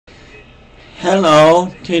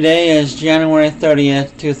Hello, today is January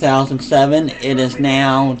 30th, 2007. It is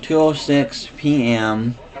now 2:06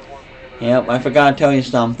 p.m. Yep, I forgot to tell you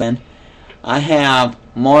something. I have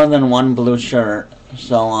more than one blue shirt,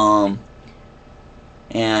 I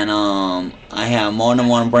have more than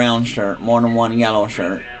one brown shirt, more than one yellow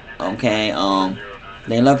shirt, okay,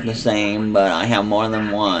 they look the same, but I have more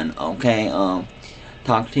than one, okay,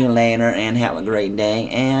 talk to you later and have a great day,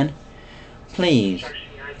 and please,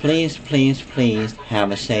 please have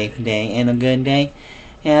a safe day and a good day.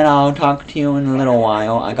 And I'll talk to you in a little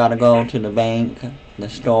while. I gotta go to the bank, the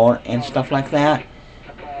store, and stuff like that.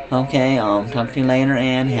 Okay, talk to you later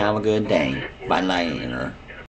and have a good day. Bye later.